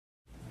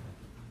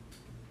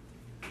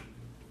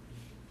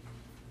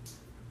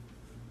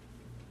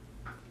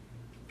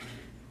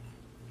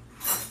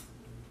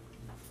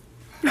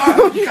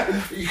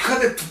hija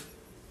de tu...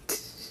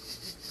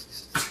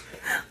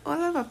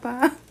 Hola,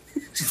 papá.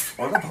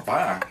 Hola,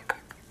 papá.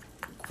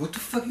 What the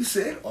fuck you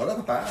said? Hola,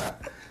 papá.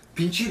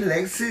 Pinche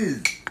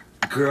Lexus.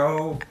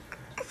 Girl,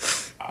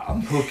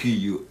 I'm hooking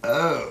you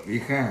up,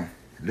 hija.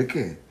 Look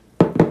at.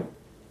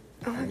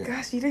 Oh my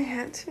gosh, you didn't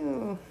have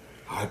to.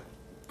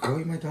 Girl,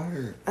 you're my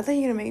daughter. I thought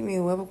you were gonna make me a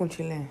huevo con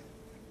chile.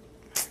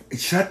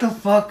 Shut the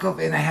fuck up,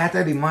 and I had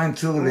that in mind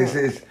too. This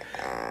is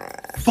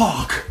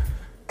fuck.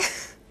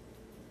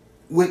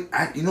 Wait,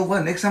 you know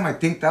what? Next time I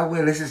think that way,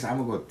 I'm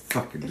gonna go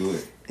fucking do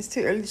it. It's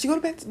too early. Did you go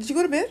to bed? Did you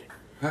go to bed?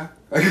 Huh?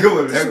 Did you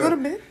go to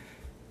bed?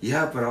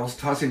 Yeah, but I was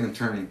tossing and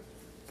turning.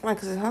 Why?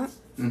 Cause it's hot.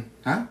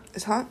 Huh?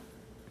 It's hot.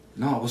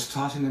 No, I was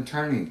tossing and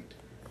turning.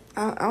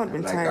 I would have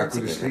been tired. I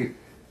couldn't sleep.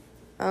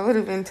 I would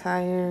have been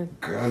tired.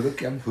 Girl,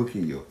 look, I'm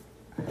hooking you.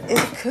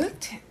 It's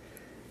cooked.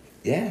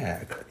 Yeah,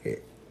 I cook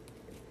it.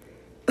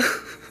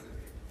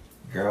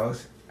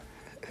 Girls,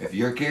 if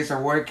your kids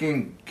are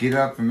working, get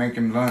up and make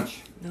them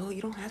lunch. No,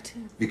 you don't have to.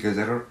 Because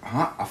they don't,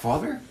 a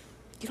father?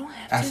 You don't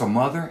have as to. As a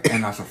mother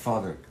and as a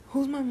father.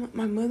 Who's my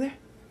mother?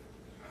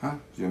 Huh?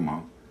 Your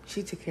mom.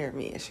 She took care of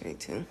me yesterday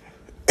too.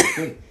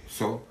 Okay,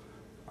 so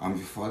I'm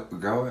your father.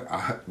 Girl,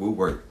 we'll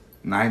work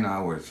 9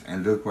 hours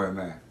and look where I'm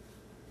at.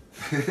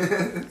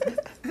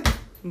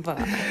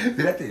 Bye.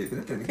 Okay.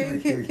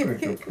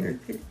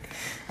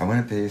 I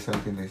want to tell you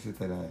something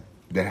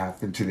that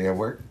happened today at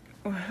work.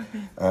 What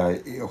happened?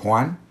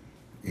 Juan,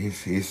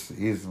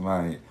 he's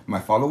my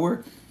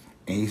follower,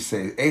 and he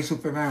said, "Hey,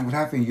 Superman, what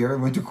happened? You ever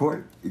went to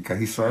court?" Because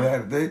he saw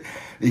that day.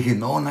 He said,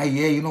 "No, not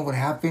yet. You know what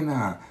happened?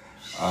 I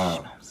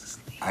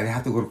didn't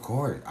have to go to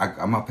court.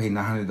 I'm gonna pay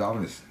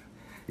 $900."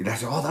 And I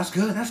said, "Oh, that's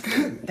good. That's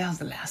good." That was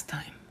the last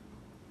time.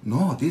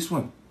 No, this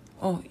one.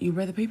 Oh, you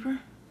read the paper?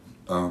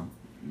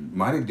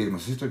 Mari did. My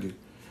sister did.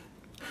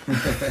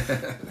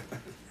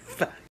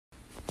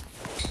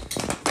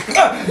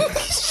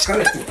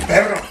 ¡Cállate, tu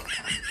perro!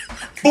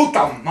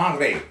 ¡Puta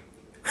madre!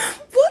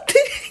 What the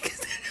heck is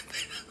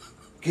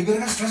that? ¿Qué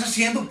vergas estás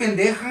haciendo,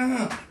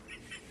 pendeja?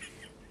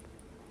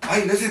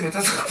 Ay, Leslie, me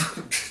estás...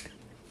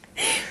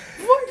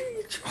 Why are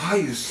you trying?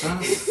 Ay, you son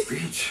of a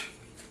bitch.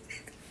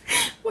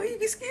 Why you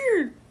get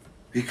scared?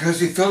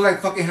 Because it felt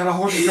like fucking hella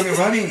horse coming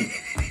running.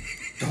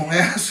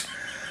 Dumbass.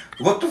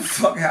 What the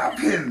fuck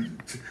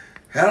happened?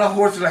 Hella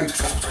horse like...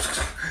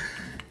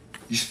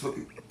 You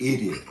fucking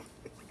idiot.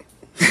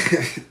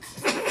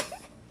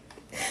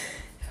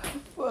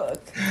 Fuck.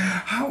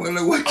 I went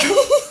like, what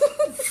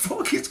the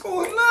fuck is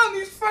going on?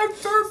 It's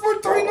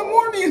 5:30, 4:30 in the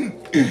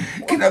morning.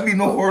 Can there be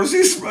no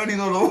horses running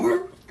all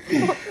over?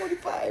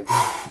 45.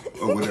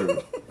 Or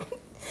whatever.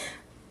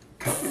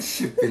 Cut this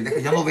shit,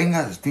 pendeja. Ya no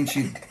vengas,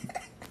 pinche.